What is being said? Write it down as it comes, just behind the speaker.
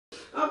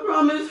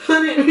promise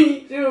I didn't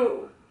mean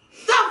to.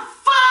 The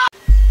fuck?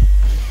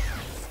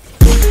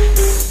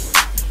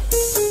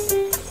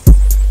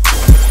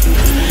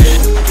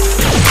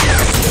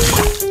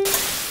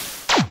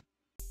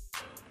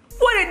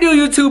 What it do,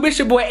 YouTube? It's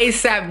your boy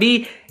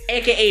SKITS,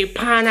 aka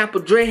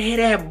Pineapple Dreadhead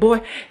ass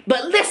boy.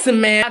 But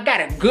listen, man, I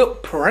got a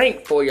good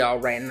prank for y'all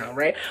right now,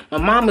 right? My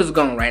mama's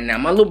gone right now.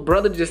 My little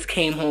brother just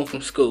came home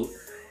from school.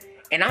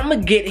 And I'm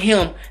gonna get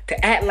him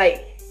to act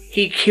like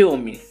he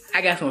killed me.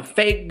 I got some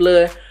fake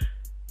blood.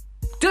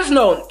 Just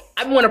know,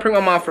 I've been wanting to prank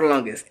my mom for the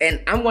longest.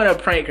 And I'm gonna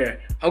prank her.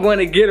 I'm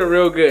gonna get her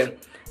real good.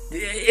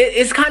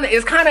 It's kind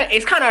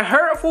of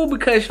hurtful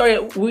because she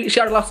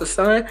already lost a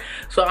son,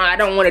 so I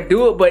don't want to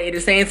do it. But at the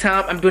same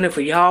time, I'm doing it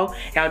for y'all,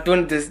 and I'm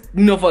doing this,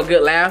 you know, for a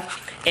good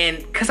laugh,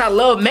 and cause I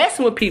love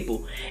messing with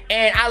people,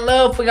 and I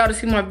love for y'all to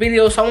see my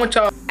videos. So I want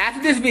y'all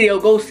after this video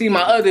go see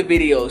my other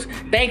videos.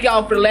 Thank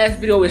y'all for the last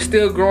video. It's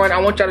still growing. I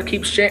want y'all to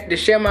keep share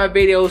my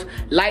videos,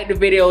 like the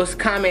videos,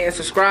 comment, and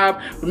subscribe.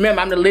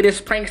 Remember, I'm the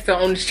latest prankster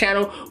on this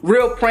channel.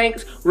 Real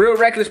pranks, real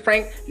reckless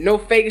prank, no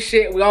fake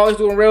shit. We always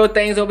doing real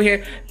things over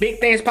here. Big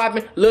things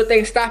popping, little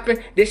things stopping.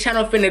 This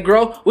channel finna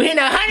grow. We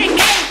hitting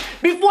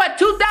 100K before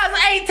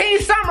 2018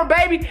 summer,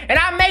 baby. And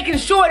I'm making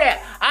sure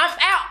that I'm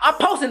out. I'm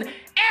posting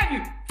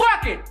every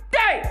fucking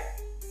day.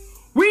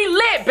 We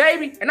lit,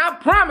 baby. And I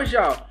promise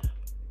y'all,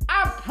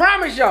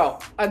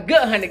 a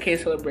good 100K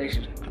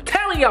celebration. I'm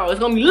telling y'all, it's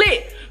gonna be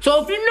lit.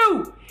 So if you're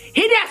new,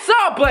 hit that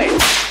sub button.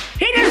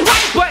 Hit that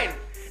like button.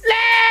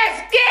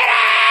 Let's get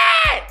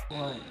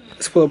it!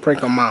 Let's pull a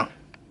prank on mom.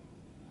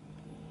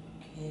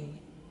 Okay.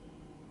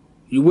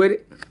 You with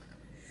it?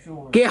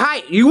 Sure. Get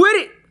hype. You with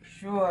it?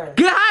 Sure.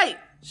 Get hype.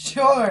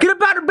 Sure. Get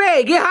up out of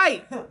bed. Get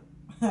hype.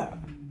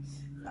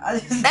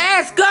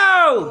 Let's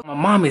go. My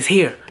mom is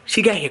here.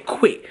 She got here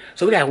quick.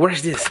 So we gotta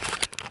rush this.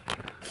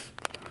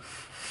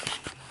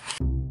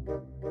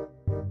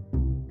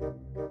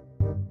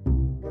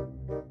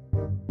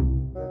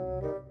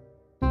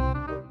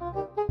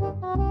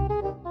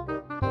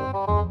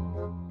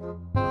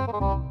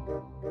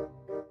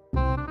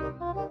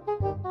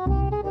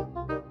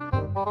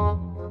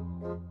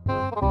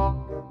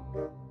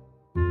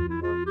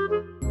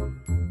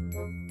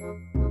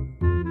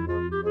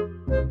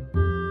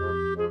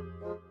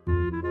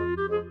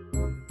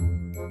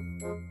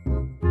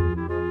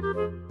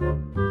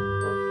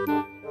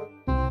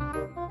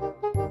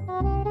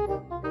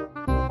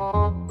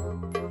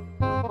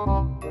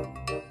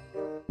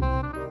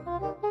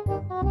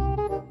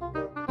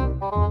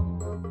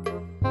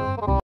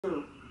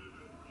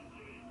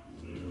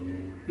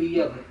 Be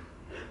yelling.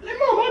 Hey,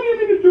 Mom, I didn't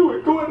mean to do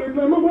it. Go out there,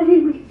 Mom, I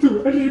didn't mean to do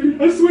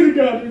it. I swear to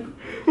God.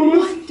 Mom, I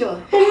swear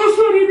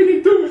I didn't mean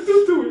to do it.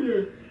 Just do it,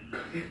 yeah.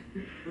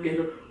 Okay.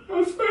 I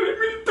swear I didn't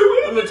mean to do it.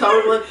 I'm gonna tell her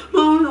like,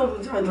 Mom, no,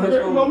 I'm trying to touch her.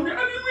 Mom, I didn't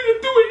mean to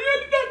do it. I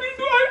did not mean to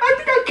do it. I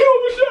think I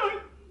killed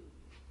Rashawn.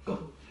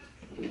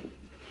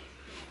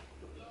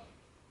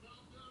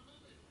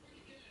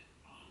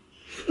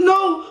 No,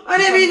 I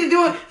didn't mean to do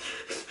it.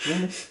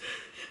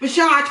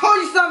 Michelle, I told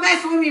you stop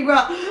messing with me, bro.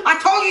 I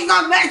told you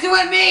stop messing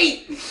with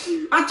me.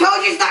 I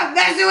told you stop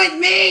messing with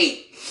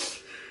me.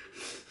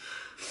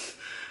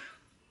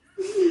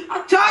 I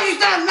told you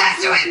stop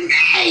messing with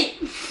me.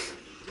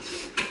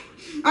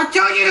 I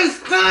told you to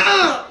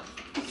stop.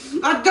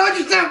 I told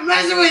you stop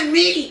messing with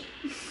me.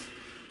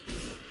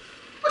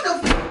 What the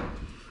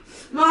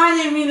f? No, I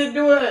didn't mean to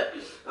do it.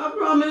 I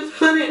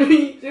promise I didn't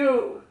mean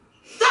to.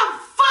 The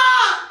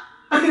fuck?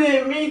 I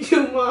didn't mean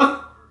to,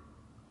 Mom.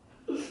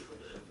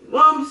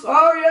 Mom, I'm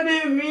sorry, I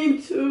didn't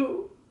mean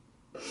to.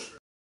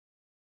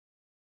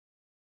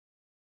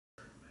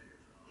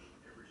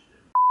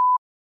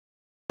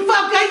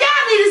 Fuck,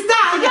 y'all need to stop.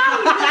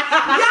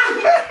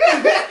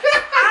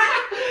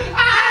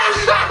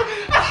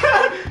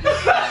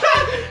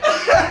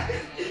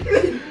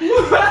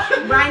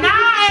 Right now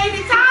ain't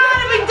the time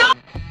to be doing.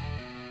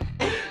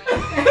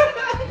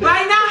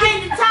 Right now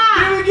ain't the time.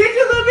 Can we get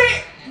you a little bit?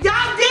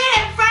 Y'all did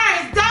it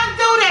first. Don't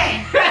do that.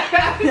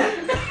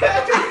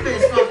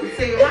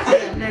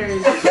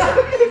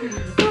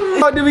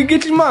 Oh, did we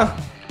get you, Mom?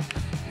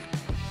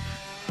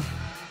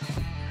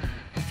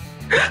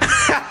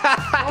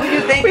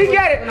 We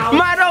got it.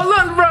 Ma, no,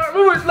 look, bro.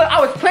 I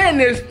was planning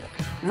this.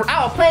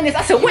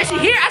 I said, where's she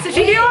here? I said,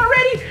 she here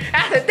already?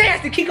 I said,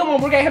 that's the key. Come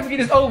on, we're gonna have to get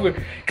this over.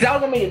 Cause I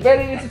was gonna make it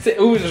better than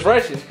we was just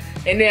rushing.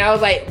 And then I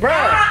was like, bro.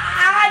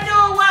 I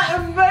knew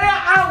what, bro.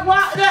 I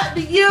walked up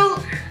to you.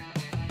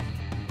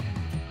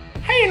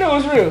 How you know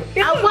it was real?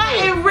 I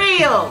wasn't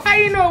real. How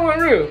you know it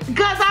wasn't real?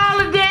 Cause all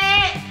of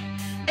that,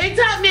 it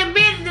took me a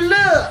minute to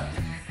look.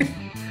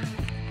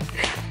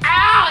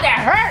 Ow, that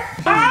hurt.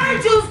 I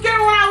heard you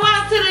scared when I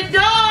walked to the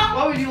door.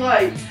 What would you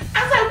like? I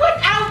was like, what?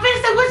 I was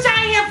finished saying, what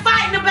y'all here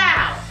fighting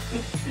about?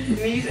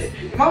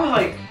 Your mom was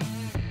like,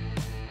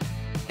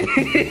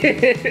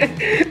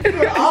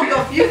 We're all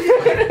confused.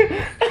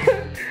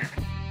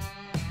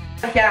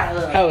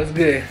 that was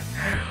good.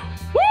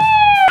 Woo!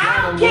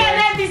 I don't care,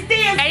 let me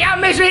stand. Hey, y'all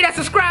make sure you hit that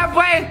subscribe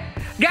button.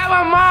 Got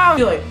my mom.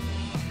 Do it.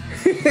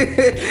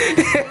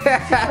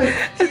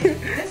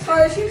 That's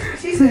why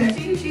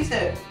she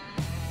said.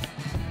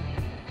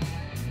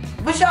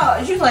 But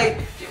y'all, she's like,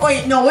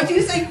 wait, no, what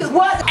you say?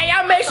 What? Hey,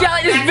 y'all make sure y'all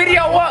like this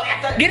video up.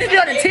 Get this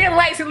video to 10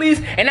 likes at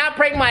least, and I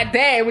prank my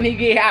dad when he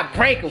get here. I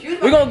prank him.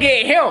 We gonna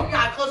get him.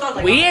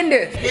 We in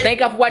this.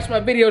 Thank y'all for watching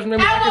my videos.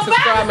 Remember, like and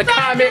subscribe and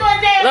comment.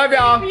 Love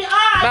y'all.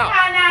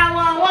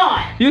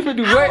 You should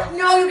do what?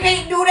 No, you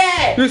can't do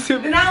that.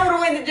 Then I would have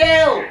went to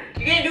jail.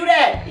 You can't do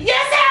that.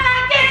 Yes,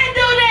 I can't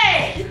do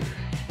that.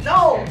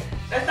 No,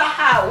 that's not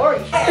how it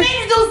works. I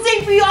need to do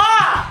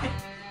CPR.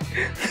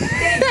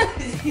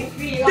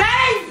 That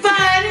ain't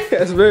funny.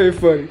 That's very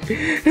funny.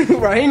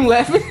 Raheem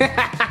laughing.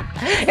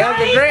 That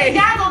was a great.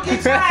 Y'all gonna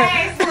get your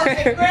ass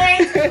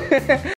whooped.